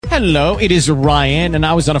Hello, it is Ryan, and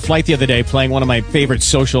I was on a flight the other day playing one of my favorite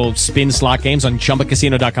social spin slot games on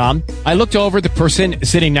chumbacasino.com. I looked over at the person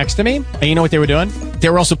sitting next to me, and you know what they were doing? They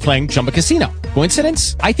were also playing Chumba Casino.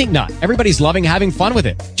 Coincidence? I think not. Everybody's loving having fun with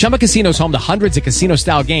it. Chumba Casino is home to hundreds of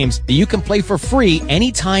casino-style games that you can play for free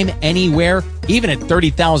anytime, anywhere, even at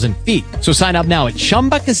 30,000 feet. So sign up now at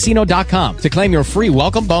chumbacasino.com to claim your free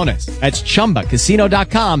welcome bonus. That's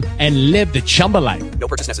chumbacasino.com and live the Chumba life. No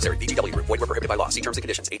purchase necessary. VGW. Void where prohibited by law. See terms and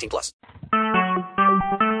conditions. 18+.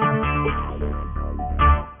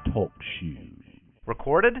 Talk shoes.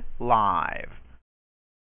 Recorded live.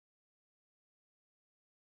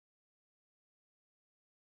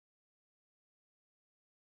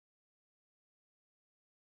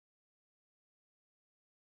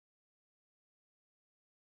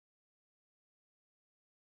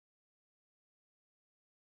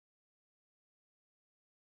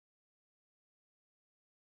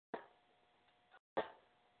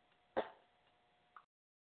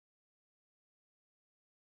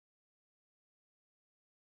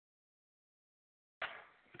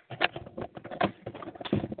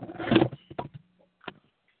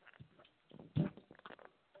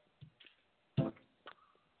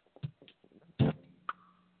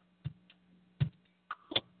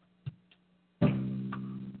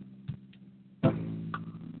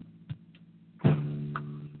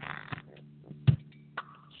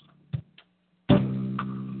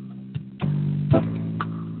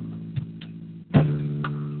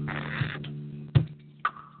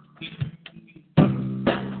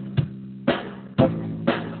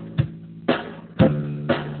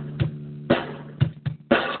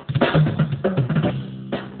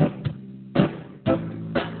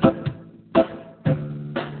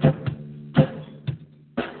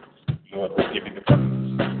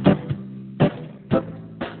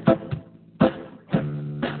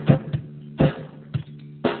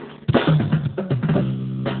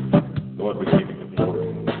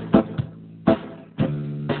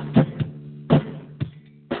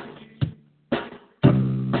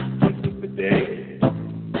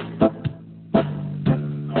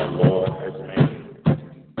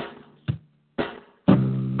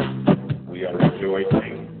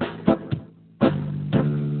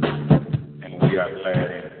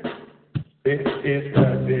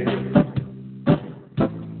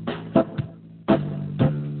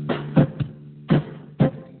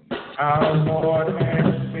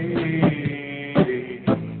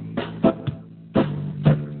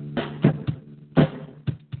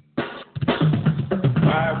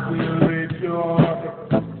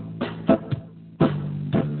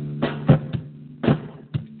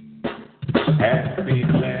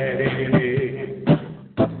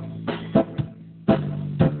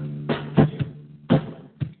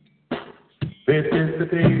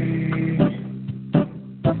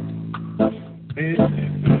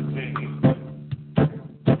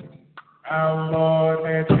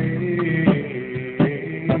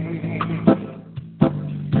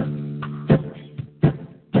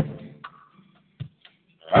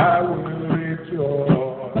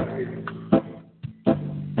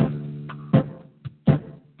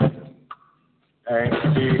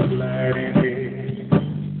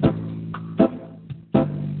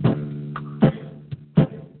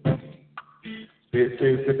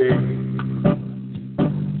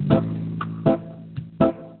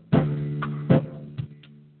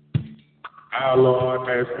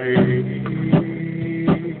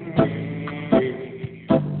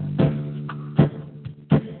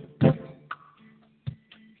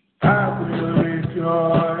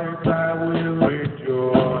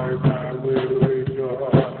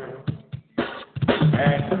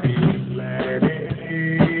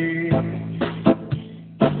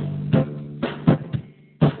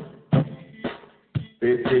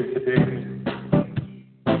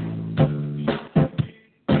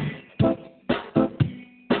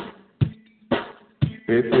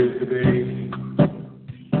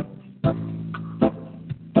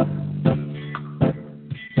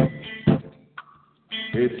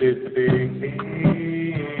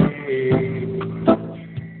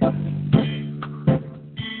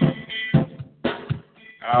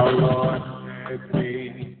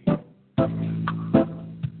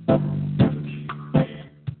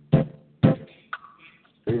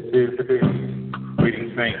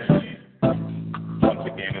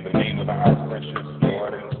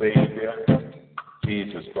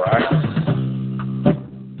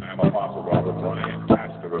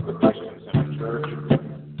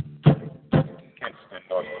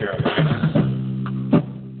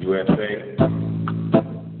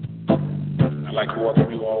 I'd like to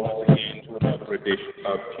welcome you all once again to another edition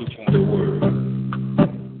of Teaching the Word.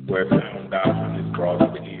 where sound doctrine is brought to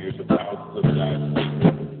the ears of thousands of God's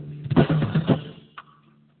people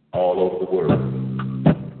all over the world.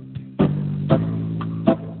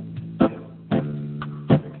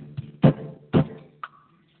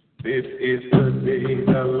 This is the day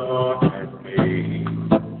the Lord has made.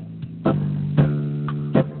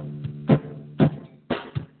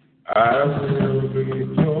 I will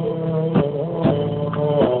rejoice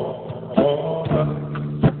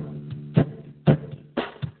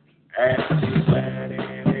and be glad in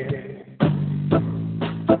it.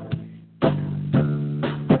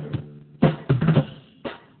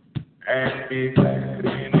 And be glad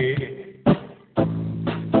in it.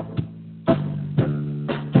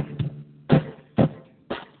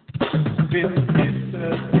 This is the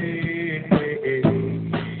day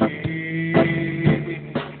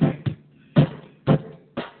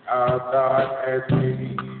our God has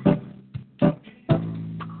made.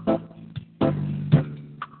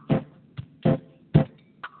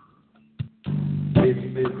 This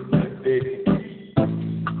is the day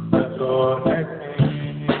the Lord has made.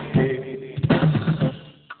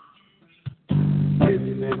 This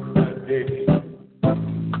is the day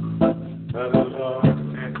the Lord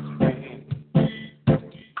has made.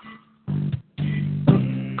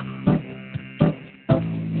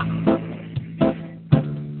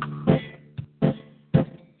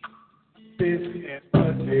 This is the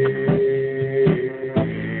day.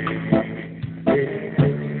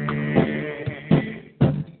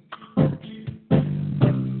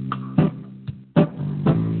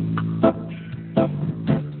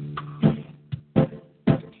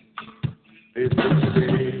 This is the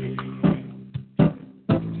day.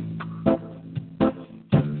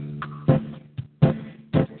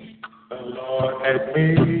 The Lord has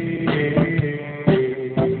made.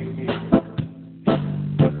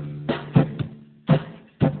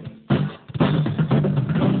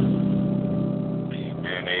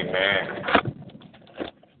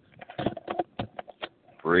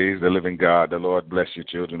 Praise the living God. The Lord bless you,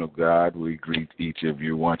 children of God. We greet each of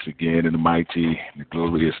you once again in the mighty and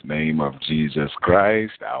glorious name of Jesus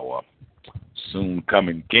Christ, our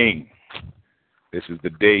soon-coming King. This is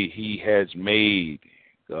the day He has made.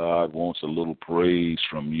 God wants a little praise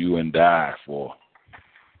from you and I for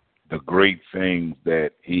the great things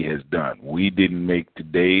that He has done. We didn't make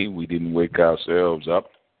today. We didn't wake ourselves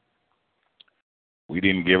up. We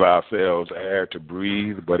didn't give ourselves air to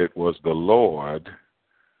breathe, but it was the Lord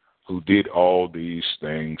who did all these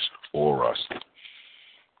things for us.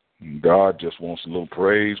 And God just wants a little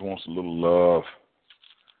praise, wants a little love,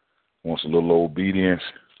 wants a little obedience,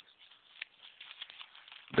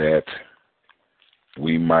 that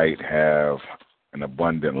we might have an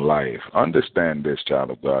abundant life. Understand this,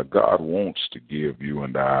 child of God. God wants to give you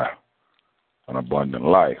and I an abundant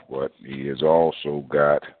life, but He has also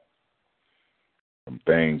got some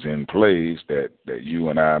things in place that you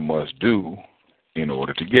and I must do in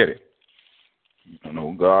order to get it. You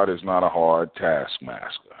know, God is not a hard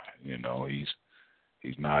taskmaster. You know, He's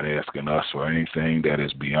not asking us for anything that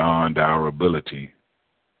is beyond our ability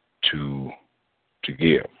to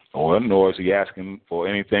give, nor is He asking for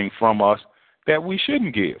anything from us that we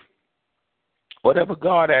shouldn't give. Whatever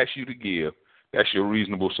God asks you to give, that's your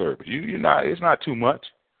reasonable service. It's not too much.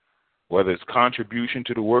 Whether it's contribution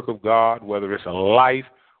to the work of God, whether it's a life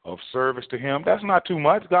of service to Him, that's not too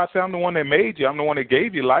much. God said, I'm the one that made you. I'm the one that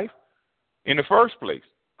gave you life in the first place.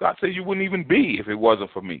 God said you wouldn't even be if it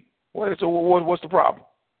wasn't for me. What's the problem?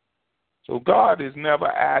 So God is never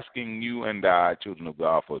asking you and I, children of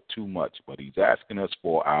God, for too much, but He's asking us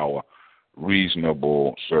for our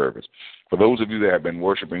reasonable service. For those of you that have been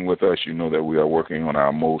worshiping with us, you know that we are working on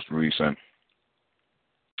our most recent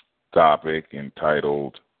topic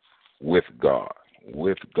entitled With God.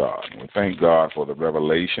 With God. We thank God for the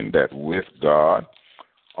revelation that with God,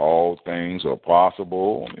 all things are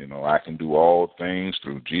possible. You know, I can do all things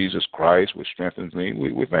through Jesus Christ, which strengthens me.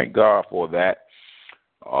 We thank God for that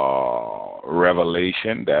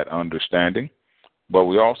revelation, that understanding. But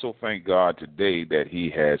we also thank God today that He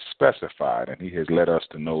has specified and He has let us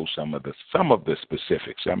to know some of the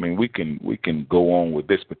specifics. I mean, we can go on with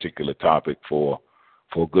this particular topic for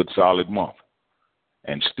a good solid month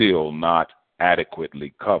and still not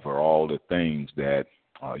adequately cover all the things that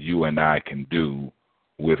you and I can do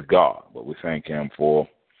with God. But we thank Him for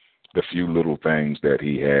the few little things that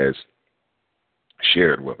He has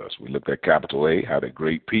shared with us. We looked at capital A, how the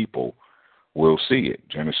great people will see it.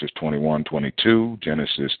 Genesis 21:22,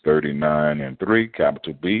 Genesis 39:3,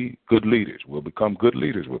 capital B, good leaders. We'll become good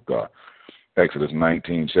leaders with God. Exodus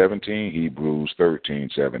 19:17, Hebrews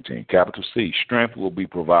 13:17. Capital C, strength will be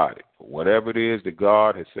provided. For whatever it is that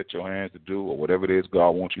God has set your hands to do, or whatever it is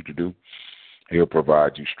God wants you to do, He'll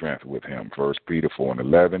provide you strength with Him. 1 Peter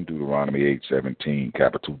 4:11, Deuteronomy 8:17.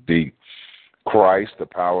 Capital D, Christ, the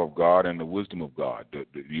power of God and the wisdom of God.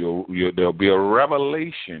 There'll be a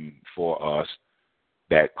revelation for us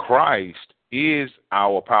that Christ is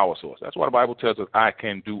our power source. That's why the Bible tells us, I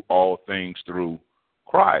can do all things through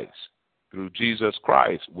Christ, through Jesus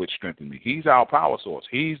Christ, which strengthens me. He's our power source.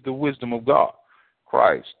 He's the wisdom of God.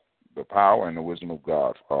 Christ, the power and the wisdom of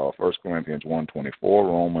God. 1 Corinthians 1:24,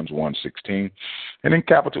 Romans 1:16. And then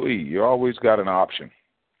capital E, you always got an option.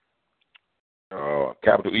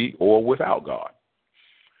 Capital E, or without God.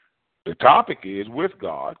 The topic is with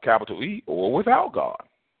God, capital E, or without God.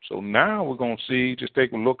 So now we're going to see, just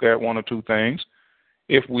take a look at one or two things.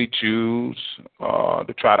 If we choose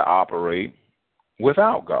to try to operate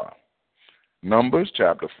without God. Numbers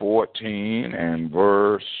chapter 14 and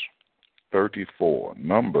verse 34.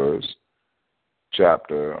 Numbers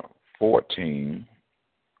chapter 14,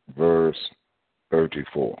 verse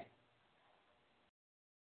 34.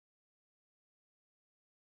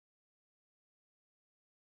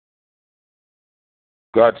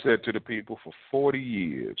 God said to the people, for 40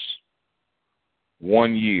 years,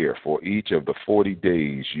 1 year for each of the 40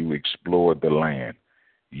 days you explored the land,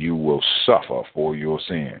 you will suffer for your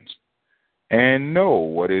sins, and know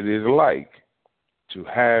what it is like to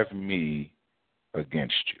have me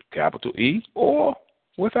against you. Capital E, or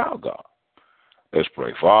without God. Let's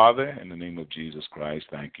pray. Father, in the name of Jesus Christ,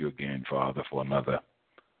 thank you again, Father, for another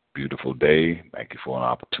beautiful day. Thank you for an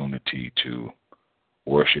opportunity to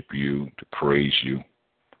worship you, to praise you,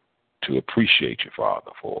 to appreciate you, Father,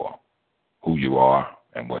 for who you are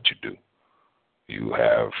and what you do. You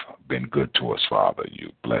have been good to us, Father.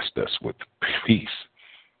 You blessed us with peace,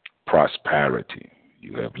 prosperity.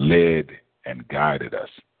 You have led and guided us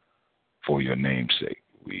for your name's sake.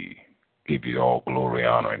 We give you all glory,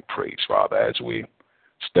 honor, and praise, Father, as we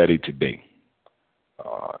study today,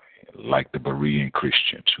 like the Berean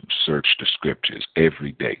Christians who search the scriptures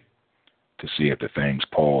every day to see if the things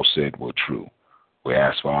Paul said were true. We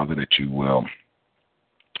ask, Father, that you will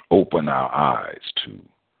open our eyes to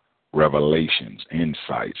revelations,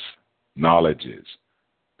 insights, knowledges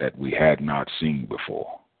that we had not seen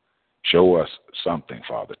before. Show us something,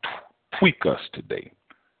 Father. Tweak us today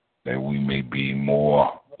that we may be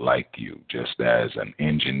more like you, just as an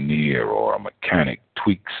engineer or a mechanic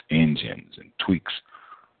tweaks engines and tweaks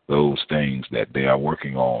those things that they are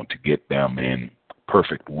working on to get them in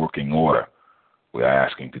perfect working order. We're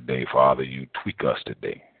asking today, Father, you tweak us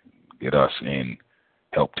today. Get us in,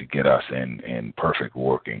 help to get us in perfect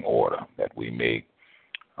working order, that we may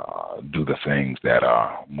do the things that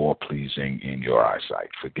are more pleasing in your eyesight.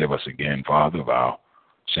 Forgive us again, Father, of our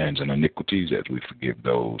sins and iniquities as we forgive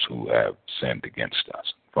those who have sinned against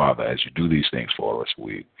us. Father, as you do these things for us,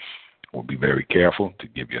 we will be very careful to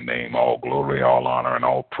give your name all glory, all honor, and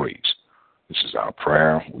all praise. This is our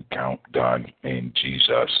prayer. We count done in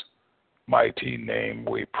Jesus' mighty name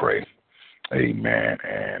we pray. Amen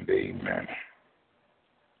and amen.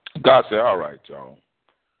 God said, all right, y'all.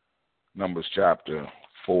 Numbers chapter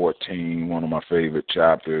 14, one of my favorite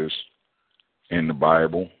chapters in the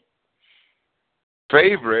Bible.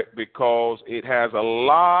 Favorite because it has a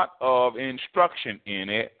lot of instruction in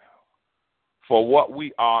it for what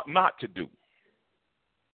we are not to do.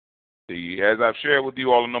 See, as I've shared with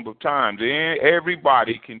you all a number of times,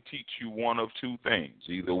 everybody can teach you one of two things,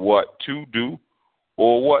 either what to do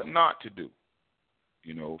or what not to do.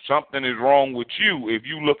 You know, something is wrong with you if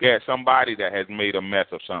you look at somebody that has made a mess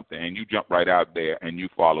of something and you jump right out there and you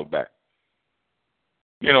follow back.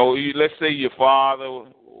 You know, let's say your father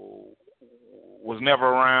was never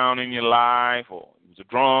around in your life, or he was a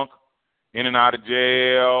drunk, in and out of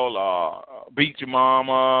jail, beat your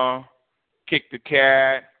mama, kicked the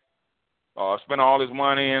cat, spent all his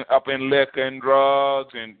money up in liquor and drugs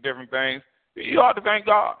and different things. You ought to thank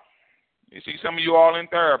God. You see some of you all in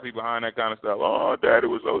therapy behind that kind of stuff. Oh, Daddy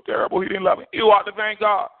was so terrible. He didn't love me. You ought to thank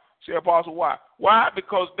God. Say, Apostle, why? Why?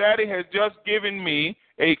 Because Daddy has just given me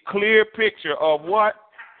a clear picture of what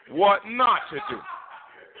not to do.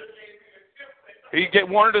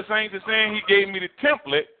 One of the saints is saying he gave me the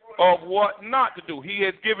template of what not to do. He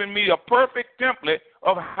has given me a perfect template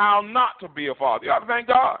of how not to be a father. You ought to thank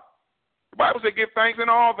God. The Bible says give thanks in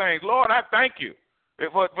all things. Lord, I thank you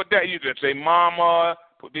for that. You just say, Mama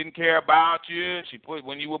didn't care about you.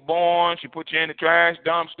 When you were born, she put you in the trash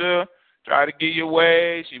dumpster, tried to give you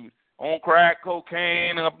away. She was on crack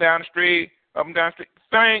cocaine up and down the street.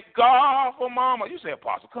 Thank God for mama. You say,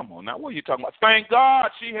 Apostle, come on now. What are you talking about? Thank God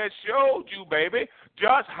she has showed you, baby,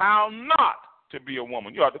 just how not to be a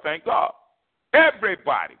woman. You have to thank God.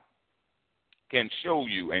 Everybody can show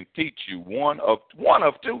you and teach you one of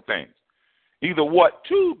two things. Either what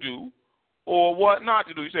to do or what not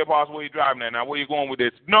to do. You say, Apostle, where are you driving at now? Where are you going with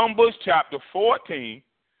this? Numbers chapter 14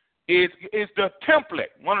 is the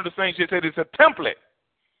template. One of the things she said is a template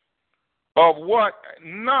of what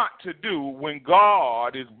not to do when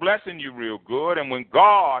God is blessing you real good and when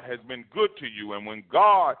God has been good to you and when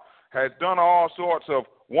God has done all sorts of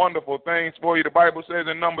wonderful things for you. The Bible says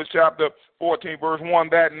in Numbers chapter 14, verse 1,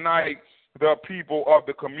 that night the people of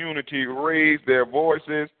the community raised their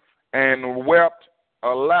voices and wept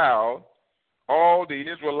aloud. All the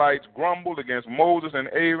Israelites grumbled against Moses and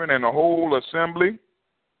Aaron, and the whole assembly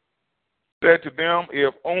said to them,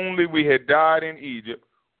 if only we had died in Egypt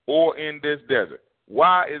or in this desert.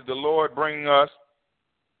 Why is the Lord bringing us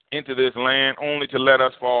into this land only to let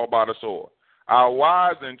us fall by the sword? Our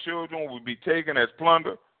wives and children will be taken as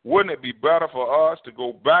plunder. Wouldn't it be better for us to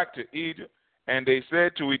go back to Egypt? And they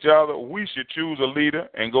said to each other, we should choose a leader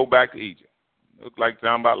and go back to Egypt. Looks like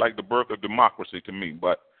sound about like the birth of democracy to me.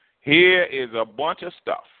 But here is a bunch of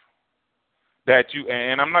stuff that you,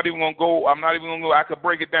 and I'm not even going to go, I could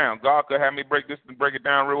break it down. God could have me break this and break it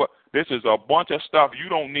down real well. This is a bunch of stuff you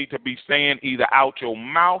don't need to be saying either out your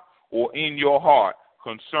mouth or in your heart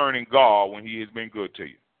concerning God when he has been good to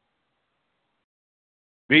you.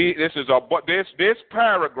 This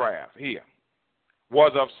paragraph here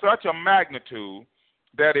was of such a magnitude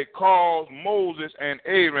that it caused Moses and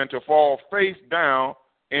Aaron to fall face down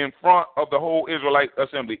in front of the whole Israelite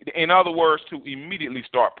assembly. In other words, to immediately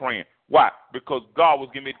start praying. Why? Because God was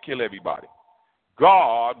getting ready to kill everybody.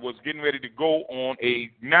 God was getting ready to go on a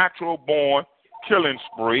natural-born killing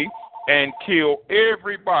spree and kill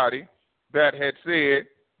everybody that had said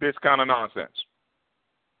this kind of nonsense.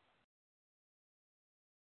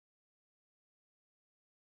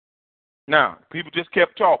 Now, people just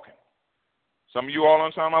kept talking. Some of you all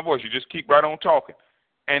understand my voice. You just keep right on talking.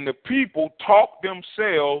 And the people talked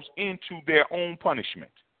themselves into their own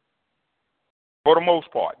punishment. For the most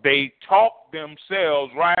part, they talked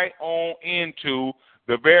themselves right on into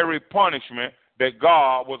the very punishment that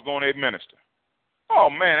God was going to administer. Oh,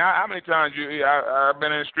 man, how many times I've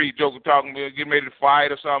been in the street, joker talking, getting ready to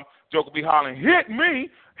fight or something, joker be hollering, hit me,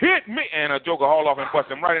 and a joker haul off and bust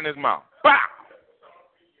him right in his mouth. Bah!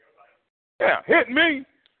 Yeah, hit me.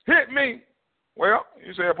 Well,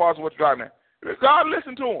 you say, Apostle, what's driving that? God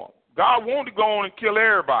listened to him. God wanted to go on and kill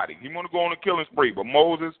everybody. He wanted to go on a killing spree, but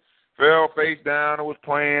Moses fell face down and was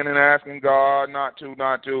praying and asking God not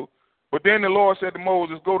to. But then the Lord said to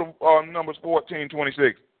Moses, go to Numbers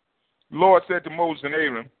 14:26. The Lord said to Moses and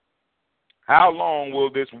Aaron, how long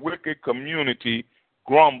will this wicked community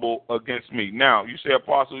grumble against me? Now, you say,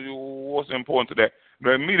 Apostle, what's important to that?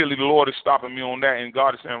 But immediately the Lord is stopping me on that, and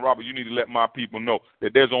God is saying, Robert, you need to let my people know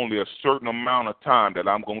that there's only a certain amount of time that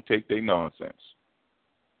I'm going to take their nonsense.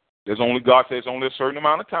 God says only a certain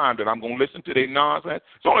amount of time that I'm going to listen to their nonsense.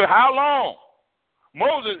 It's only how long?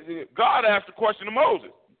 God asked the question to Moses.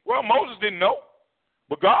 Well, Moses didn't know,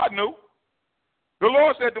 but God knew. The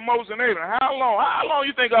Lord said to Moses and Aaron, how long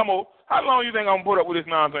you think I'm gonna put up with this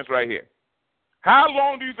nonsense right here? How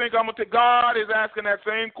long do you think I'm going to take? God is asking that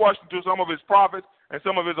same question to some of his prophets and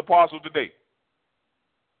some of his apostles today.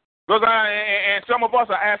 And some of us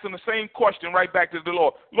are asking the same question right back to the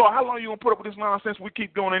Lord. Lord, how long are you going to put up with this nonsense we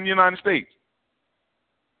keep doing in the United States?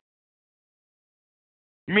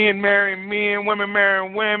 Men marrying men, women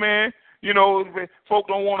marrying women. You know, folk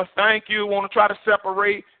don't want to thank you, want to try to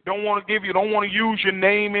separate, don't want to use your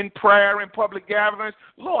name in prayer in public gatherings.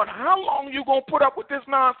 Lord, how long are you going to put up with this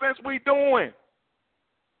nonsense we doing?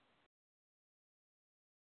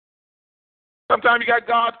 Sometimes you got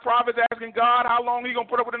God's prophets asking God how long he going to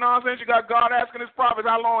put up with the nonsense. You got God asking his prophets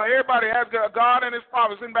how long. Everybody has God and his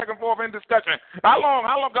prophets sitting back and forth in discussion. How long,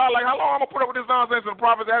 God, like, how long I'm going to put up with this nonsense? And the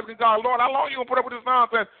prophets asking God, Lord, how long are you going to put up with this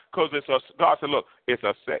nonsense? Because God said, look, it's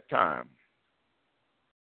a set time.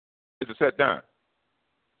 It's a set time.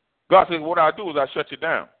 God said, what I do is I shut you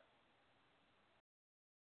down.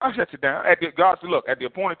 I shut you down. God said, look, at the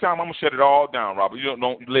appointed time, I'm going to shut it all down, Robert. You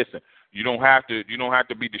don't listen. You don't have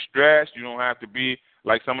to be distressed. You don't have to be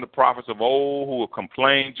like some of the prophets of old who have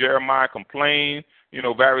complained. Jeremiah complained.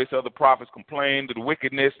 Various other prophets complained of the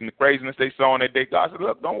wickedness and the craziness they saw in that day. God said,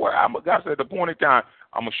 look, don't worry. God said, at the appointed time,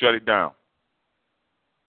 I'm going to shut it down.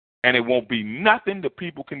 And it won't be nothing the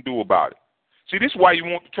people can do about it. See, this is why you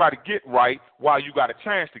want to try to get right while you got a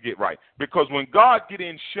chance to get right. Because when God get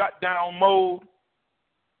in shutdown mode,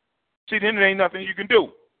 see, then there ain't nothing you can do.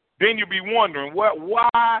 Then you'll be wondering,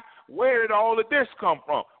 where did all of this come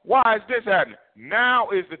from? Why is this happening? Now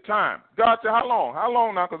is the time. God said, how long? How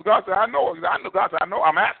long now? Because God said, I know. God said, I know.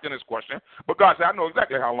 I'm asking this question, but God said, I know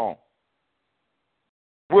exactly how long.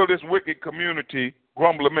 Will this wicked community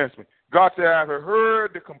grumble against me? God said, I have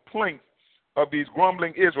heard the complaints of these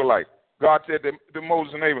grumbling Israelites. God said to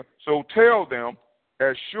Moses and Aaron, so tell them,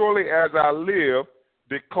 as surely as I live,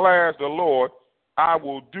 declares the Lord, I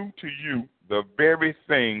will do to you the very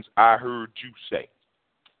things I heard you say.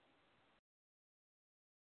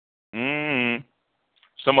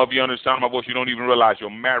 Some of you understand my voice. You don't even realize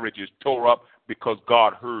your marriage is tore up because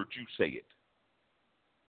God heard you say it.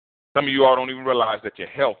 Some of you all don't even realize that your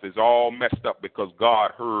health is all messed up because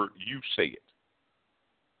God heard you say it.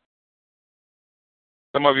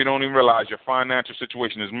 Some of you don't even realize your financial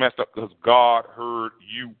situation is messed up because God heard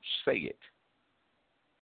you say it.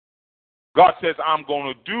 God says, I'm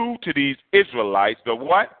going to do to these Israelites the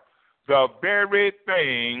what? The very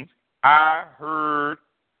thing I heard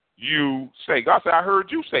you say. God said, I heard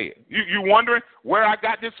you say it. You wondering where I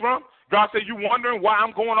got this from? God said, you wondering why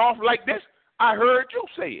I'm going off like this? I heard you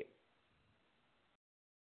say it.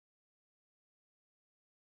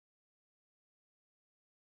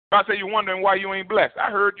 God said, you wondering why you ain't blessed.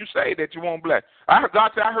 I heard you say that you won't bless.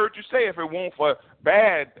 God said, I heard you say if it weren't for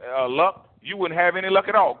bad luck, you wouldn't have any luck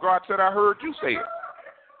at all. God said, I heard you say it.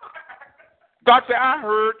 God said, I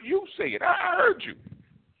heard you say it. I heard you.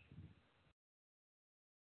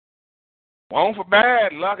 Won't for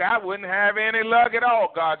bad luck, I wouldn't have any luck at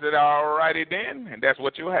all. God said, all righty then, and that's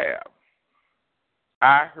what you have.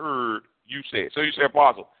 I heard you say it. So you say,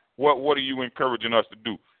 Apostle, what are you encouraging us to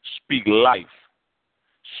do? Speak life.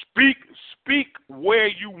 Speak where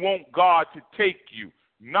you want God to take you,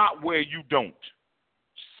 not where you don't.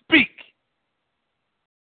 Speak.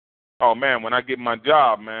 Oh man, when I get my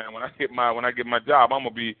job, man, when I get my job, I'm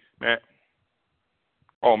gonna be, man.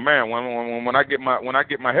 Oh man, when I get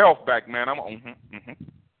my health back, man,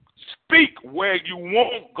 Speak where you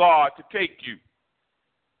want God to take you.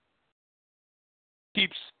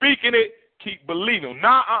 Keep speaking it. Keep believing.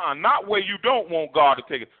 Not where you don't want God to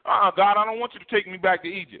take it. God, I don't want you to take me back to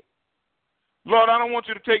Egypt. Lord, I don't want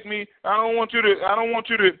you to take me. I don't want you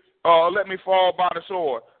to let me fall by the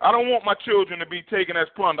sword. I don't want my children to be taken as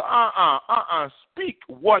plunder. Speak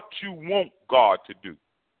what you want God to do.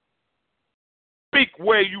 Speak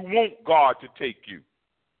where you want God to take you.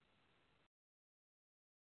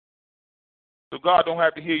 So God don't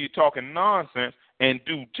have to hear you talking nonsense and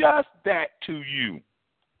do just that to you.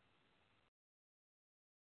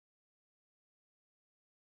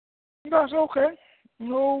 That's okay.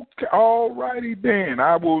 Okay, all righty then.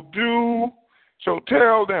 I will do. So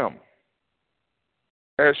tell them,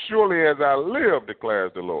 as surely as I live,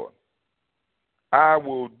 declares the Lord, I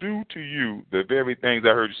will do to you the very things I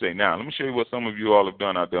heard you say. Now, let me show you what some of you all have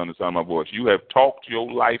done out there on the sound of my voice. You have talked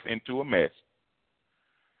your life into a mess.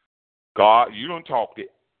 God, you done talked it.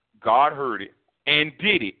 God heard it and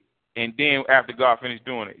did it. And then after God finished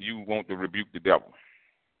doing it, you want to rebuke the devil.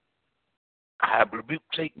 I have rebuked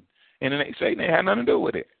Satan. And then Satan had nothing to do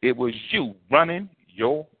with it. It was you running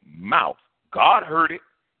your mouth. God heard it,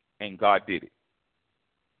 and God did it.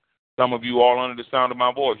 Some of you all under the sound of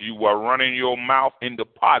my voice, you were running your mouth into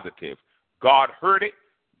positive. God heard it,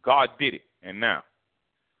 God did it. And now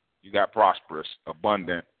you got prosperous,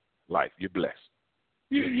 abundant life. You're blessed.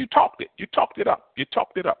 You talked it. You talked it up. You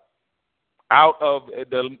talked it up. Out of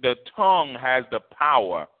the tongue has the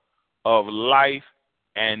power of life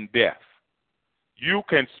and death. You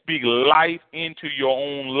can speak life into your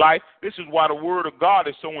own life. This is why the word of God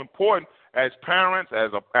is so important as parents,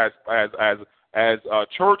 as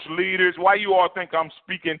church leaders. Why you all think I'm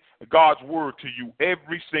speaking God's word to you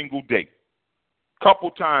every single day,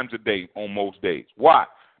 couple times a day on most days? Why?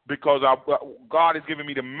 Because God has given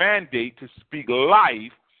me the mandate to speak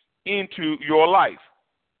life into your life.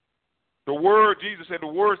 The word, Jesus said, the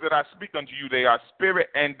words that I speak unto you, they are spirit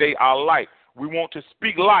and they are life. We want to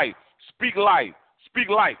speak life, speak life. Speak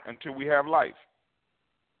life until we have life.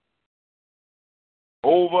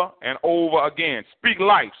 Over and over again. Speak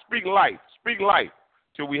life, speak life, speak life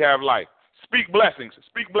till we have life. Speak blessings,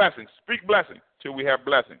 speak blessings, speak blessings till we have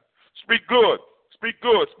blessings. Speak good, speak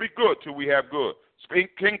good, speak good till we have good.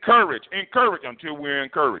 Speak encourage, encourage until we're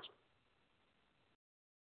encouraged.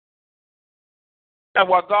 That's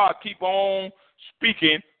why God keep on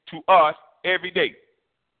speaking to us every day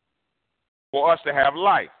for us to have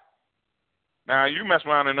life. Now, you mess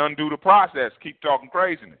around and undo the process. Keep talking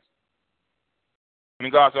craziness.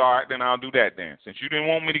 And God said, all right, then I'll do that then. Since you didn't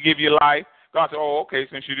want me to give you life, God said, oh, okay,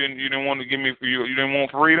 since you didn't want to give me, you didn't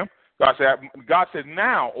want freedom, God says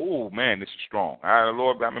now, oh, man, this is strong.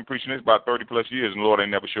 Lord, I've been preaching this about 30-plus years, and the Lord ain't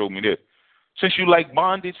never showed me this. Since you like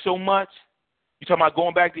bondage so much, you talking about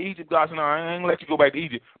going back to Egypt? God said, no, I ain't going to let you go back to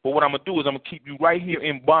Egypt. But what I'm going to do is I'm going to keep you right here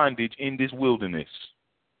in bondage in this wilderness.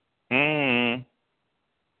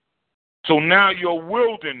 So now your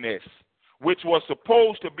wilderness, which was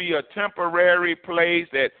supposed to be a temporary place,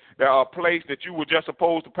 a place that you were just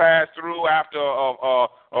supposed to pass through after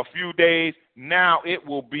a few days, now it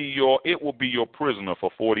will be your prisoner for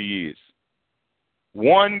 40 years.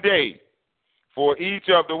 One day for each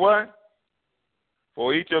of the what?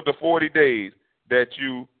 For each of the 40 days that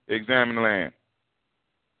you examine the land.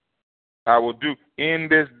 I will do in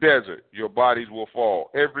this desert, your bodies will fall.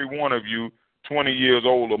 Every one of you 20 years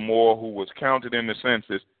old or more who was counted in the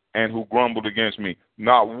census and who grumbled against me.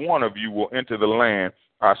 Not one of you will enter the land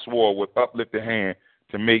I swore with uplifted hand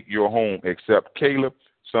to make your home, except Caleb,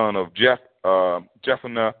 son of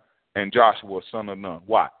Jephunneh, and Joshua, son of Nun.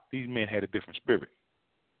 Why? These men had a different spirit.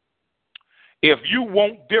 If you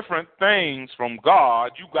want different things from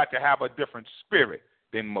God, you got to have a different spirit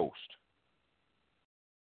than most.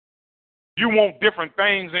 You want different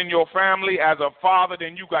things in your family as a father,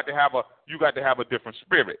 then you got to have a different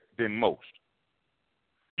spirit than most.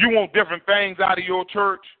 You want different things out of your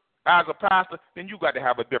church as a pastor, then you got to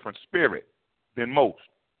have a different spirit than most.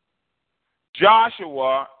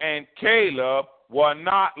 Joshua and Caleb were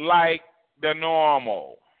not like the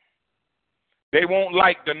normal. They won't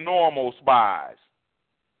like the normal spies.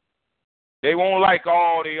 They won't like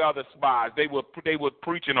all the other spies. They were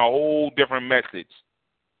preaching a whole different message.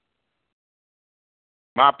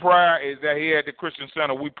 My prayer is that here at the Christian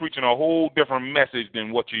Center, we're preaching a whole different message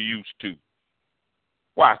than what you're used to.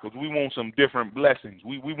 Why? Because we want some different blessings.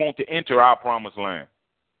 We want to enter our promised land.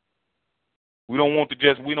 We don't want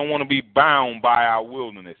to be bound by our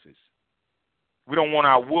wildernesses. We don't want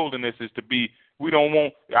our wildernesses to be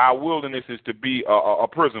a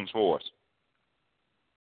prison for us.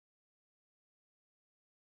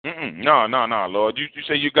 No, Lord. You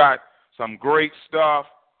say you got some great stuff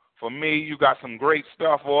for me. You got some great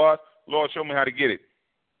stuff for us. Lord, show me how to get it.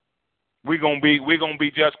 We're gonna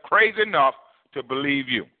be just crazy enough to believe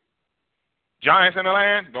you. Giants in the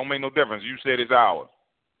land, don't make no difference. You said it's ours.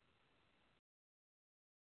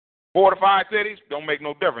 Fortified cities, don't make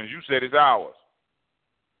no difference. You said it's ours.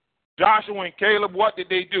 Joshua and Caleb, what did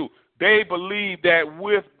they do? They believed that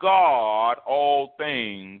with God, all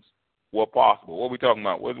things were possible. What are we talking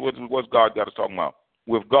about? What's God got us talking about?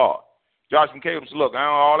 With God. Joshua and Caleb said, look,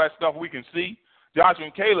 all that stuff we can see. Joshua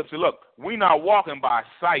and Caleb said, look, we're not walking by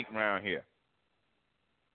sight around here.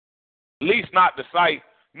 At least not the sight,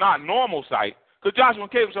 not normal sight. Because Joshua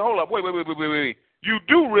and Caleb said, hold up, wait. You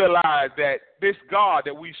do realize that this God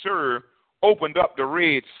that we serve opened up the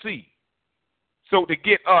Red Sea so to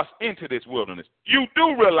get us into this wilderness. You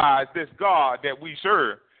do realize this God that we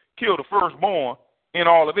serve killed the firstborn in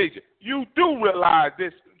all of Egypt. You do realize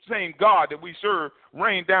this same God that we serve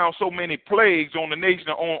rained down so many plagues on the nation,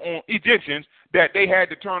 on Egyptians, that they had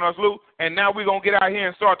to turn us loose, and now we're going to get out here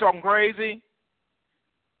and start talking crazy?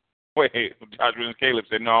 Wait, Joshua and Caleb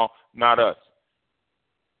said, no, not us.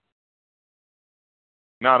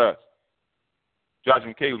 Not us. Joshua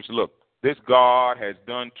and Caleb said, look, this God has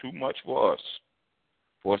done too much for us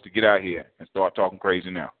to get out here and start talking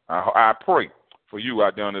crazy now. I pray for you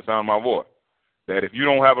out there on the sound of my voice that if you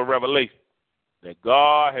don't have a revelation that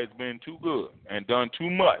God has been too good and done too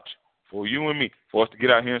much for you and me for us to get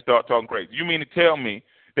out here and start talking crazy. You mean to tell me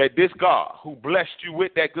that this God who blessed you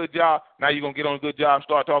with that good job, now you're going to get on a good job and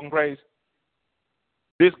start talking crazy?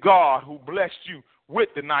 This God who blessed you with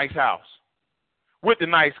the nice house, with the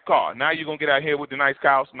nice car, now you're going to get out here with the nice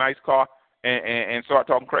house, nice car, and start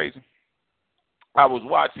talking crazy? I was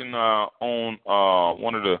watching on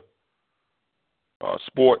one of the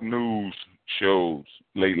sport news shows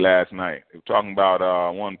late last night. They were talking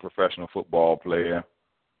about one professional football player,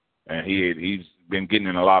 and he's been getting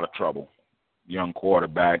in a lot of trouble. Young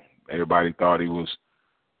quarterback. Everybody thought he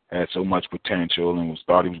had so much potential and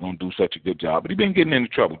thought he was going to do such a good job. But he's been getting into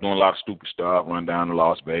trouble, doing a lot of stupid stuff, run down to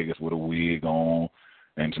Las Vegas with a wig on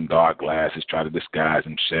and some dark glasses, try to disguise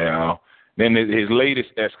himself. Then his latest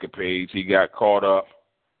escapades, he got caught up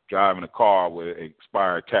driving a car with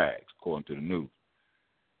expired tags, according to the news.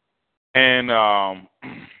 And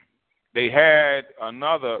they had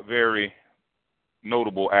another very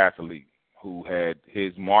notable athlete who had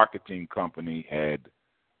his marketing company had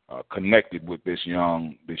connected with this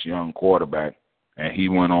young quarterback, and he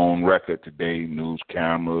went on record today, news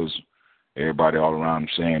cameras, everybody all around him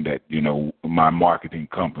saying that, my marketing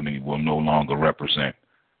company will no longer represent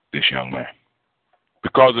this young man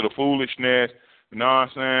because of the foolishness,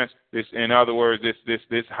 nonsense. This, in other words,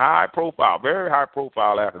 this high profile, very high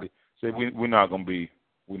profile athlete said we're not going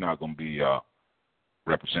to be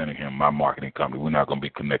representing him, my marketing company. We're not going to be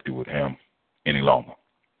connected with him any longer.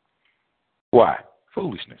 Why?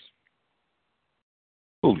 Foolishness.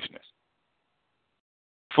 Foolishness.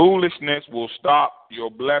 Foolishness will stop your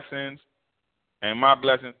blessings and my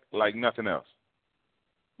blessings like nothing else,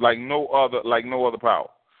 like no other power.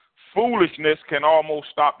 Foolishness can almost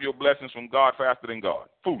stop your blessings from God faster than God.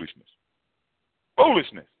 Foolishness.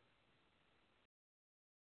 Foolishness.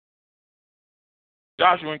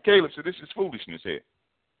 Joshua and Caleb said, this is foolishness here.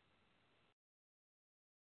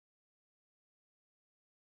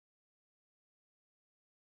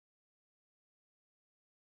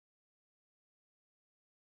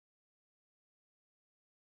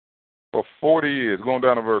 For 40 years, going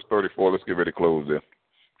down to verse 34, let's get ready to close this.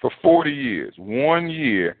 For 40 years, 1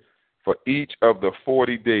 year for each of the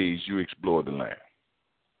 40 days you explored the land.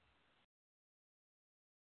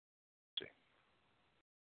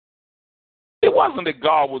 It wasn't that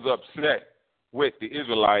God was upset with the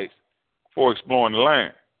Israelites for exploring the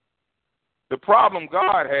land. The problem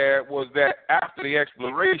God had was that after the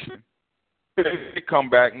exploration, they come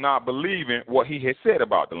back not believing what he had said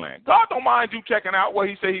about the land. God don't mind you checking out what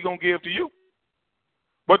he said he's going to give to you.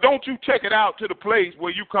 But don't you check it out to the place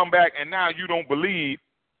where you come back and now you don't believe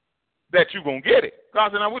that you're going to get it.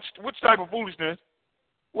 God said, now which type of foolishness?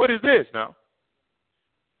 What is this now?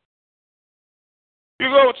 You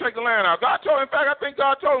go check the land out. God told him, in fact, I think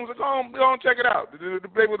God told him to go and check it out.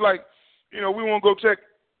 They was like, we want to go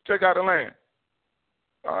check out the land.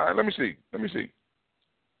 All right, let me see.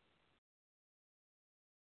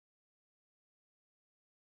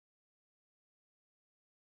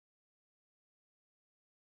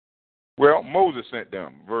 Well, Moses sent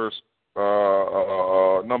them, verse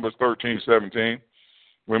Numbers 13:17.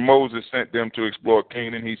 When Moses sent them to explore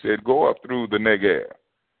Canaan, he said, go up through the Negev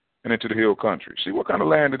and into the hill country. See what kind of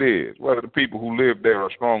land it is, whether the people who live there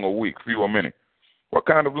are strong or weak, few or many. What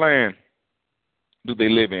kind of land do they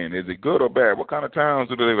live in? Is it good or bad? What kind of towns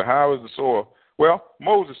do they live in? How is the soil? Well,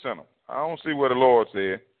 Moses sent them. I don't see what the Lord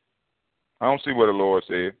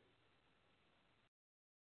said.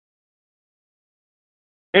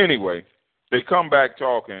 Anyway, they come back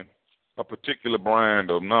talking a particular brand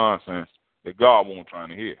of nonsense that God won't trying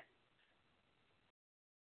to hear.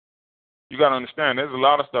 You got to understand, there's a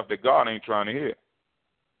lot of stuff that God ain't trying to hear.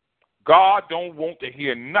 God don't want to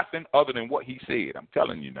hear nothing other than what he said. I'm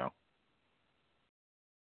telling you now.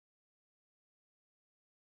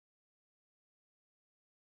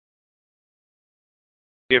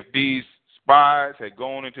 If these spies had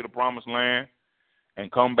gone into the promised land and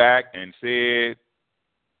come back and said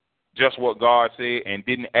just what God said and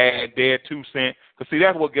didn't add their 2 cents, because see,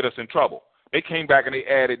 that's what get us in trouble. They came back and they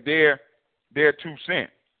added their 2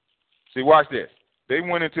 cents. See, watch this. They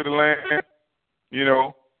went into the land,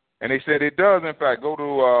 and they said it does, in fact, go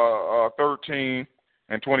to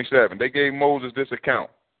 13:27. They gave Moses this account.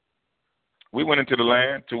 We went into the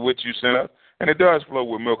land to which you sent us, and it does flow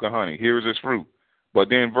with milk and honey. Here is its fruit. But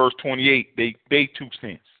then verse 28, they 2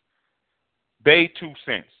 cents. They 2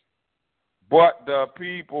 cents. But the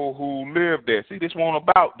people who live there, see, this wasn't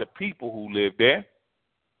about the people who live there.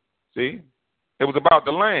 See, it was about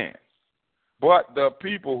the land. But the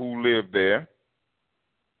people who live there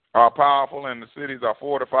are powerful, and the cities are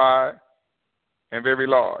fortified and very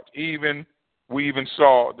large. We even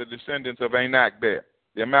saw the descendants of Anak there.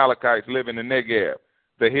 The Amalekites live in the Negev.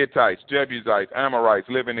 The Hittites, Jebusites, Amorites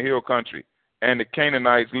live in the hill country. And the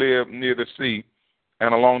Canaanites live near the sea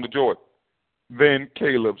and along the Jordan. Then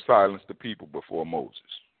Caleb silenced the people before Moses.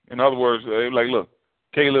 In other words, they were like, look,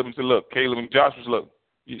 Caleb and Joshua said, look,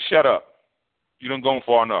 you shut up. You done gone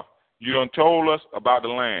far enough. You done told us about the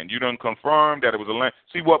land. You done confirmed that it was a land.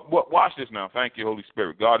 See, watch this now. Thank you, Holy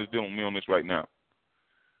Spirit. God is dealing with me on this right now.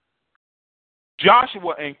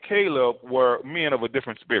 Joshua and Caleb were men of a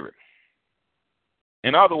different spirit.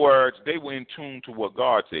 In other words, they were in tune to what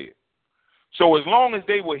God said. So as long as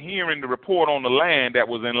they were hearing the report on the land that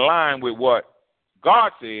was in line with what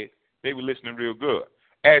God said, they were listening real good.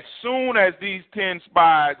 As soon as these 10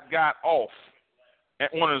 spies got off, and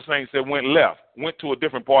one of the saints that went to a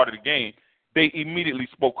different part of the game, they immediately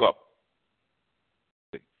spoke up.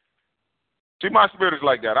 See, my spirit is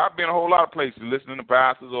like that. I've been a whole lot of places listening to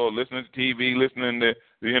pastors or listening to TV, listening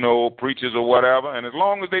to, preachers or whatever. And as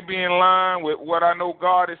long as they be in line with what I know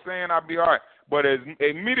God is saying, I'll be all right. But as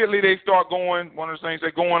immediately they start going, one of the things,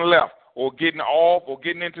 they're going left or getting off or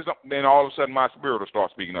getting into something, then all of a sudden my spirit will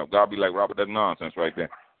start speaking up. God will be like, Robert, that's nonsense right there.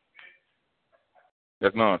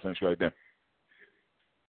 That's nonsense right there.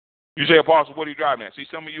 You say, Apostle, what are you driving at? See,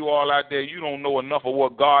 some of you all out there, you don't know enough of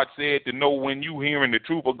what God said to know when you hearing the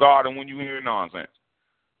truth of God and when you hearing nonsense.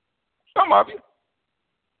 Some of you.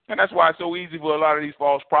 And that's why it's so easy for a lot of these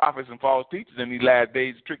false prophets and false teachers in these last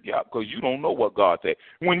days to trick you up, because you don't know what God said.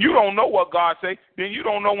 When you don't know what God said, then you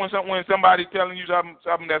don't know when somebody's telling you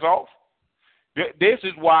something that's off. This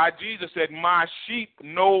is why Jesus said, my sheep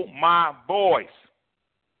know my voice,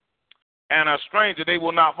 and a stranger they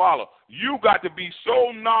will not follow. You got to be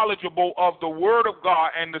so knowledgeable of the Word of God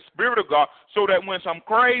and the Spirit of God so that when some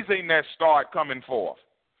craziness start coming forth,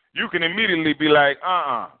 you can immediately be like,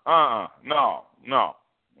 no.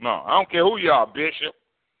 I don't care who you are, Bishop.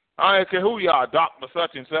 I don't care who you are, Dr.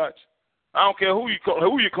 Such and Such. I don't care who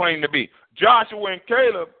you claim to be. Joshua and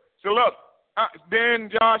Caleb said, look, then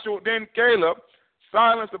Caleb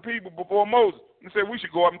silenced the people before Moses and said, we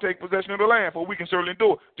should go up and take possession of the land, for we can certainly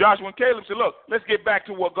do it. Joshua and Caleb said, look, let's get back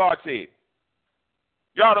to what God said.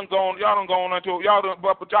 But Joshua and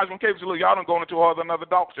Caleb said, look, y'all done gone into another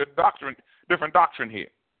doctrine, different doctrine here,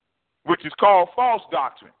 which is called false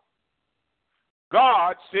doctrine.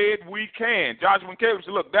 God said we can. Joshua and Caleb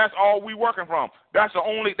said, look, that's all we working from. That's the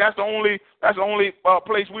only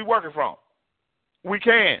place we working from. We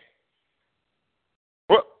can.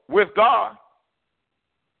 But with God,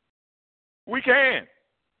 we can.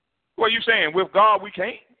 What are you saying? With God, we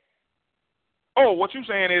can't? Oh, what you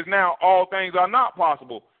saying is now all things are not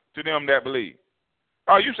possible to them that believe.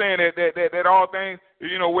 Are you saying that all things,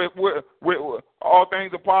 with all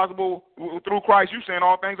things are possible through Christ? You saying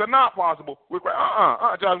all things are not possible with Christ?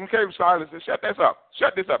 Joshua and Caleb silence. Shut this up.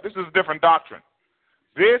 Shut this up. This is a different doctrine.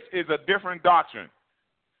 This is a different doctrine.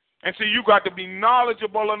 And see, you got to be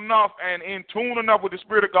knowledgeable enough and in tune enough with the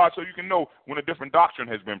Spirit of God so you can know when a different doctrine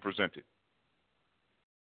has been presented.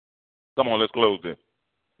 Come on, let's close this.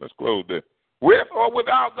 Let's close this. With or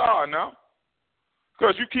without God now.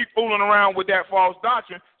 Because you keep fooling around with that false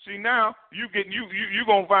doctrine, see now you're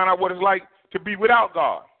going to find out what it's like to be without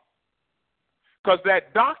God. Because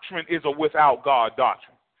that doctrine is a without God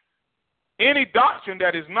doctrine. Any doctrine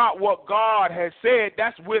that is not what God has said,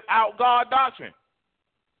 that's without God doctrine.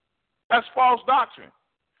 That's false doctrine.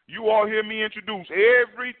 You all hear me introduce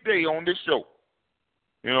every day on this show,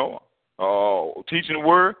 teaching the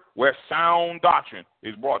word where sound doctrine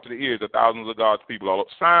is brought to the ears of thousands of God's people. All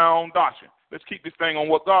sound doctrine. Let's keep this thing on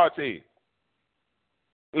what God said.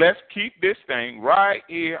 Let's keep this thing right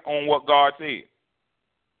here on what God said.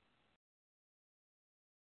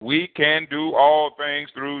 We can do all things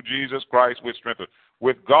through Jesus Christ which strengthens us.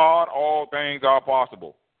 With God, all things are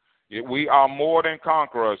possible. We are more than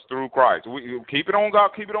conquerors through Christ. We keep it on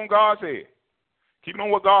God. Keep it on God's head. Keep it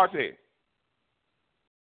on what God said.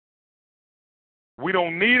 We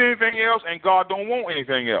don't need anything else, and God don't want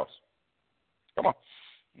anything else. Come on.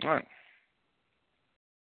 All right.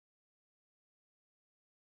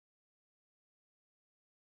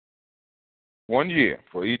 1 year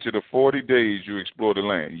for each of the 40 days you explore the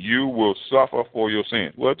land. You will suffer for your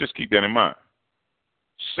sins. Well, just keep that in mind.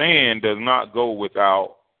 Sin does not go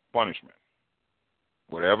without punishment.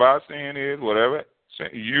 Whatever our sin is,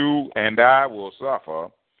 you and I will suffer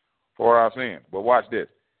for our sin. But watch this.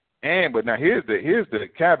 But now here's the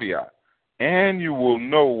caveat. And you will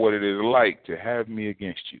know what it is like to have me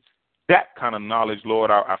against you. That kind of knowledge,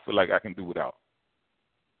 Lord, I feel like I can do without.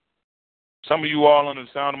 Some of you all under the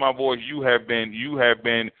sound of my voice, you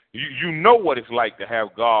know what it's like to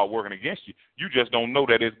have God working against you. You just don't know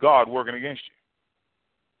that it's God working against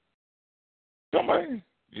you. Somebody,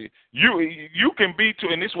 you can be too,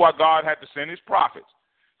 and this is why God had to send his prophets.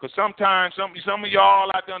 Because sometimes some of y'all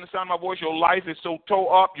out there on the sound of my voice, your life is so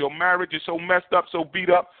tore up, your marriage is so messed up, so beat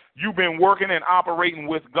up. You've been working and operating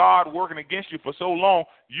with God working against you for so long,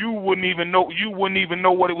 you wouldn't even know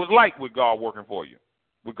what it was like with God working for you,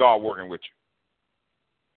 with God working with you.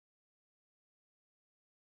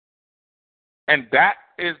 And that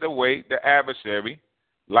is the way the adversary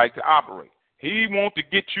likes to operate. He wants to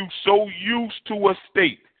get you so used to a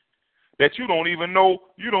state that you don't even know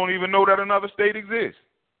that another state exists.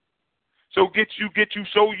 So get you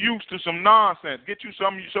so used to some nonsense. Get you so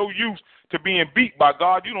used to being beat by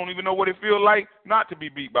God, you don't even know what it feels like not to be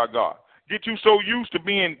beat by God. Get you so used to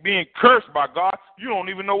being cursed by God, you don't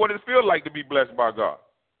even know what it feels like to be blessed by God.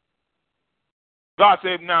 God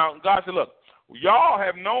said, look, y'all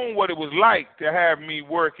have known what it was like to have me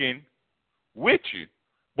working with you,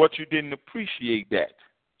 but you didn't appreciate that.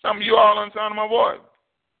 Some of you all on the sound of my voice,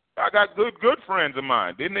 I got good friends of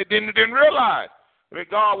mine. Didn't realize that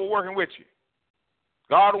God was working with you.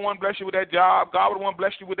 God would want to bless you with that job. God would want to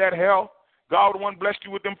bless you with that health. God would want to bless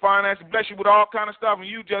you with them finances, bless you with all kind of stuff, and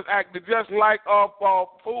you just acted just like a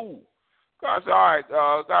fool. God said, all right,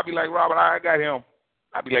 God be like, Robert, I got him.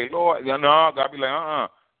 I be like, Lord, no, God be like,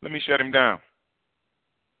 let me shut him down.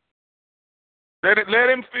 Let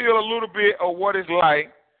him feel a little bit of what it's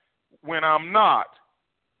like when I'm not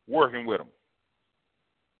working with him.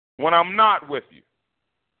 When I'm not with you.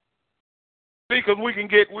 See, because we can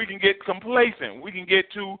get complacent. We can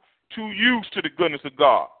get too used to the goodness of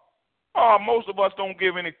God. Most of us don't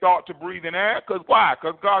give any thought to breathing air. Because why?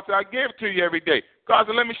 Because God said, I give it to you every day. God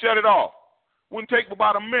said, let me shut it off. Wouldn't take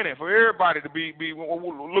about a minute for everybody to be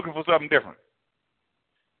looking for something different.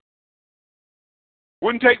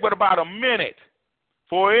 Wouldn't take but about a minute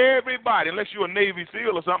for everybody, unless you're a Navy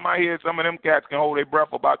SEAL or something. I hear some of them cats can hold their breath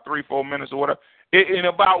for about 3-4 minutes or whatever. In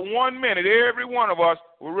about 1 minute, every one of us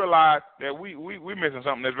will realize that we're missing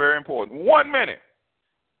something that's very important. 1 minute.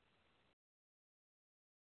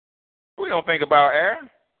 We don't think about air.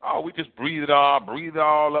 We just breathe it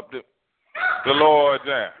all up the Lord's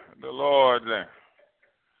air. The Lord's air.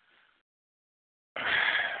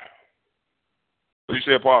 So you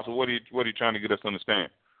say, Apostle, what are you trying to get us to understand?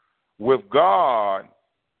 With God,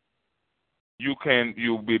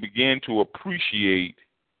 you'll begin to appreciate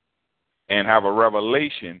and have a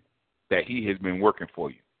revelation that he has been working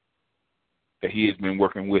for you, that he has been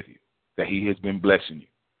working with you, that he has been blessing you,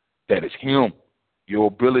 that it's him. Your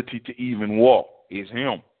ability to even walk is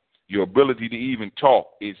him. Your ability to even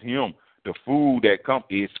talk is him. The food that comes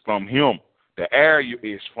is from him. The air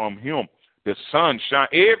is from him. The sunshine,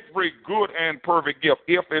 every good and perfect gift.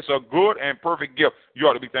 If it's a good and perfect gift, you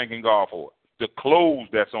ought to be thanking God for it. The clothes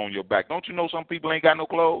that's on your back. Don't you know some people ain't got no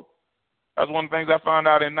clothes? That's one of the things I found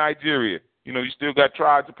out in Nigeria. You know, you still got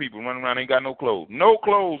tribes of people running around ain't got no clothes. No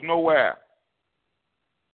clothes, nowhere.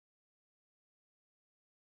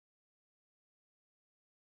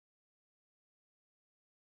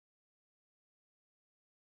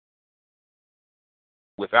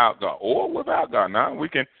 Without God or without God. Now we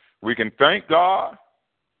can thank God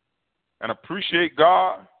and appreciate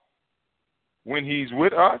God when he's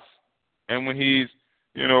with us and when he's,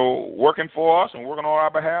 working for us and working on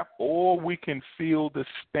our behalf, or we can feel the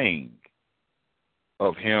sting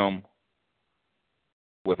of him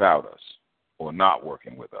without us or not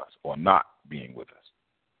working with us or not being with us.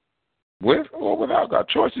 With or without God.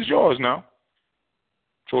 Choice is yours now.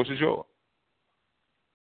 Choice is yours.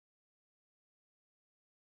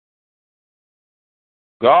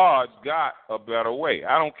 God's got a better way.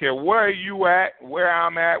 I don't care where you at, where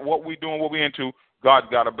I'm at, what we doing, what we into. God's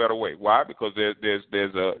got a better way. Why? Because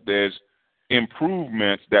there's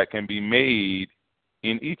improvements that can be made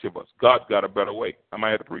in each of us. God's got a better way. I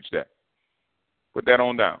might have to preach that. Put that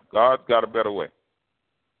on down. God's got a better way.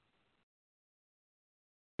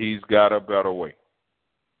 He's got a better way.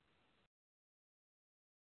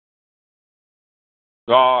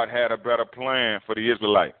 God had a better plan for the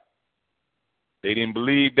Israelites. They didn't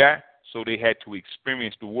believe that, so they had to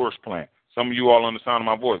experience the worst plan. Some of you all on the sound of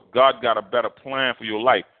my voice, God got a better plan for your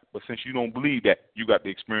life, but since you don't believe that, you got to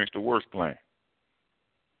experience the worst plan.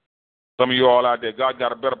 Some of you all out there, God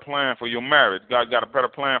got a better plan for your marriage. God got a better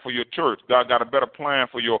plan for your church. God got a better plan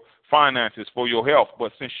for your finances, for your health,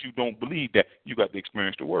 but since you don't believe that, you got to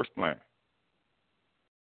experience the worst plan.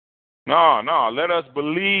 No, let us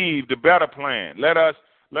believe the better plan. Let us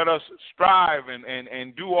strive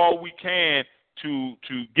and do all we can to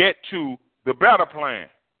get to the better plan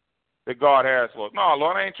that God has for us. No,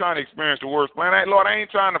 Lord, I ain't trying to experience the worst plan. Lord, I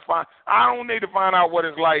don't need to find out what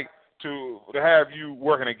it's like to have you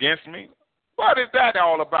working against me. What is that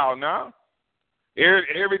all about now?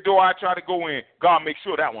 Every door I try to go in, God makes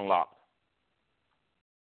sure that one locked.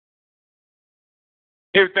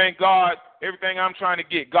 Everything I'm trying to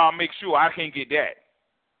get, God makes sure I can't get that.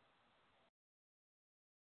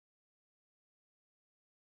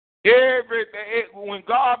 When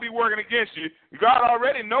God be working against you, God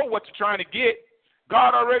already know what you're trying to get.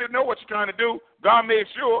 God already know what you're trying to do. God made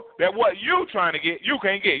sure that what you trying to get, you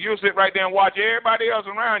can't get. You'll sit right there and watch everybody else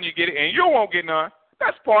around you get it, and you won't get none.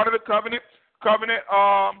 That's part of the covenant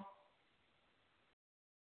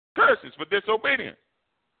curses for disobedience.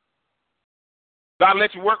 God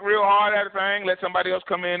let you work real hard at a thing, let somebody else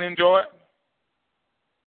come in and enjoy it.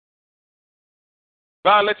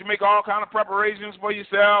 God let you make all kind of preparations for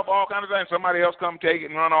yourself, all kind of things. Somebody else come take it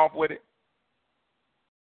and run off with it.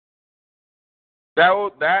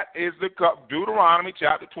 That is the Deuteronomy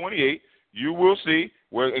chapter 28. You will see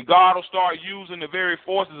where God will start using the very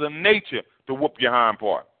forces of nature to whoop your hind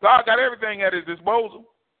part. God got everything at his disposal.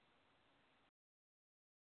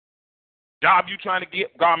 Job you trying to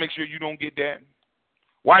get, God make sure you don't get that.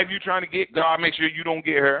 Wife you trying to get, God make sure you don't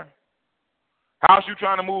get her. House you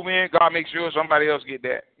trying to move in, God make sure somebody else get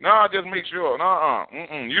that. No, just make sure.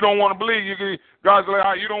 You don't want to believe. God's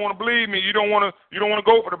like, you don't want to believe me. You don't want to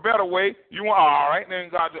go for the better way. You want, all right, then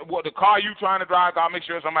God, the car you trying to drive, God make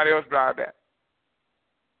sure somebody else drive that.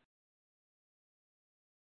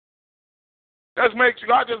 God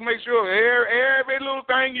just make sure every little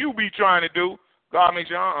thing you be trying to do, God makes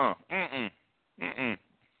sure, that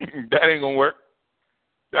ain't gonna work.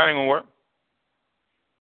 That ain't gonna work.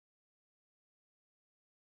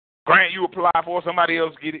 Grant you apply for, somebody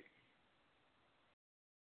else get it.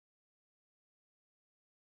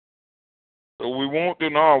 So we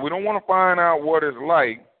don't want to find out what it's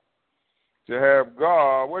like to have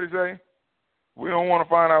God. What did he say? We don't want to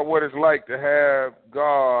find out what it's like to have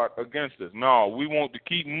God against us. No, we want to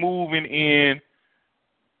keep moving in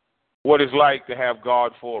what it's like to have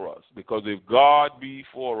God for us. Because if God be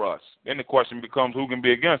for us, then the question becomes who can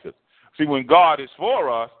be against us. See, when God is for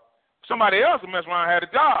us, somebody else will mess around and have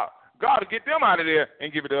a job. God will get them out of there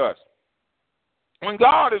and give it to us. When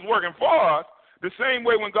God is working for us, the same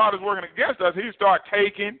way when God is working against us, he'll start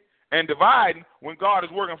taking and dividing. When God is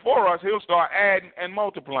working for us, he'll start adding and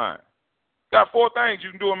multiplying. Got 4 things you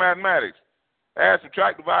can do in mathematics: add,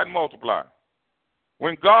 subtract, divide, and multiply.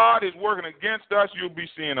 When God is working against us, you'll be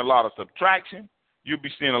seeing a lot of subtraction. You'll be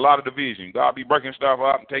seeing a lot of division. God be breaking stuff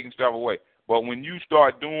up and taking stuff away. But when you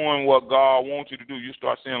start doing what God wants you to do, you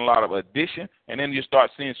start seeing a lot of addition, and then you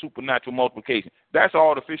start seeing supernatural multiplication. That's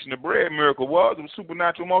all the fish and the bread miracle was. It was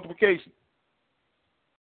supernatural multiplication.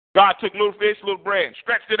 God took little fish, little bread, and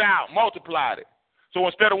stretched it out, multiplied it. So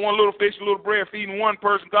instead of one little fish, little bread feeding one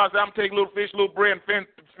person, God said, I'm going to take little fish, little bread,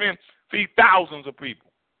 and feed thousands of people.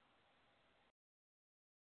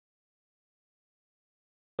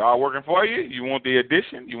 God working for you? You want the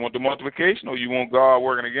addition? You want the multiplication? Or you want God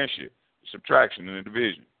working against you? Subtraction and the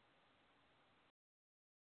division.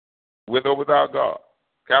 With or without God.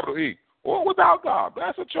 Capital E. Or without God.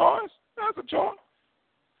 That's a choice. That's a choice.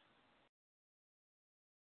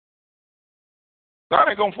 God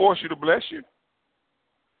ain't going to force you to bless you.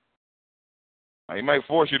 Now, he may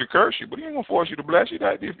force you to curse you, but he ain't going to force you to bless you.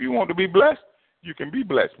 If you want to be blessed, you can be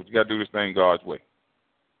blessed. But you got to do this thing God's way.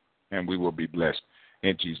 And we will be blessed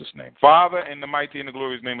in Jesus' name. Father, in the mighty and the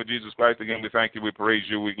glorious name of Jesus Christ, again, we thank you, we praise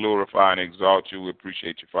you, we glorify and exalt you. We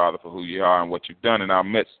appreciate you, Father, for who you are and what you've done in our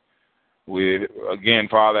midst. We, again,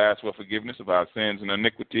 Father, ask for forgiveness of our sins and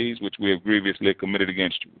iniquities, which we have grievously committed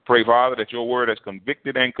against you. We pray, Father, that your word has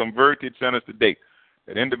convicted and converted sinners today,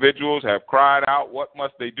 that individuals have cried out, what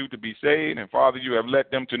must they do to be saved? And, Father, you have let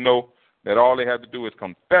them to know that all they have to do is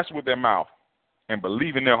confess with their mouth and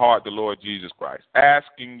believe in their heart the Lord Jesus Christ,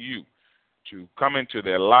 asking you to come into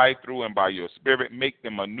their life through and by your Spirit, make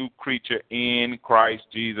them a new creature in Christ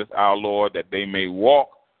Jesus our Lord, that they may walk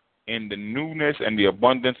in the newness and the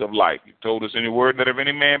abundance of life. You told us in your word that if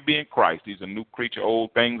any man be in Christ, he's a new creature.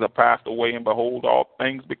 Old things are passed away, and behold, all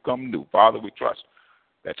things become new. Father, we trust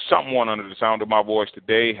that someone under the sound of my voice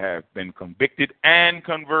today have been convicted and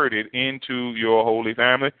converted into your holy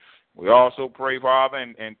family. We also pray, Father,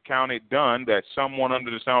 and count it done that someone under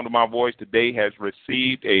the sound of my voice today has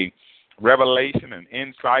received a revelation and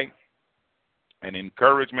insight and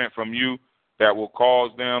encouragement from you that will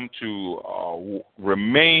cause them to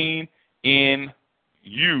remain in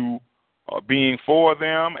you, being for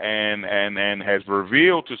them, and has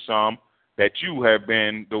revealed to some that you have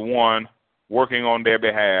been the one working on their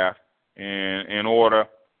behalf in order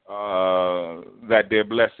that their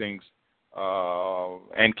blessings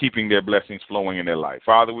and keeping their blessings flowing in their life.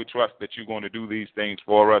 Father, we trust that you're going to do these things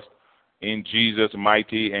for us. In Jesus'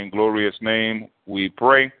 mighty and glorious name, we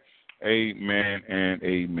pray. Amen and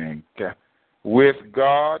amen. With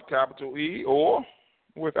God, capital E, or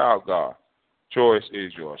without God. Choice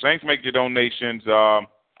is yours. Saints, make your donations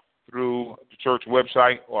through the church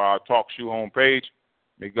website or our Talk Shoe homepage.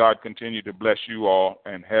 May God continue to bless you all,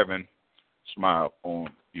 and heaven smile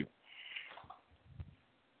on you.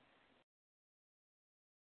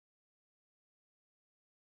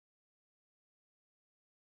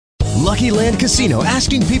 Lucky Land Casino,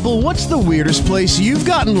 asking people, what's the weirdest place you've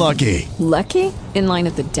gotten lucky? Lucky? In line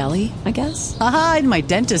at the deli, I guess? Aha, in my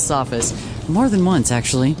dentist's office. More than once,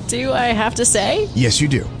 actually. Do I have to say? Yes, you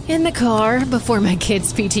do. In the car before my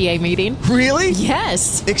kids' PTA meeting. Really?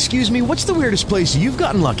 Yes. Excuse me, what's the weirdest place you've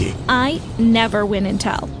gotten lucky? I never win and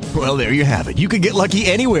tell. Well, there you have it. You can get lucky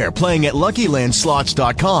anywhere, playing at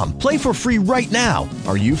LuckyLandSlots.com. Play for free right now.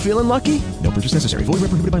 Are you feeling lucky? No purchase necessary. Void where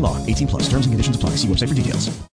prohibited by law. 18+. Terms and conditions apply. See website for details.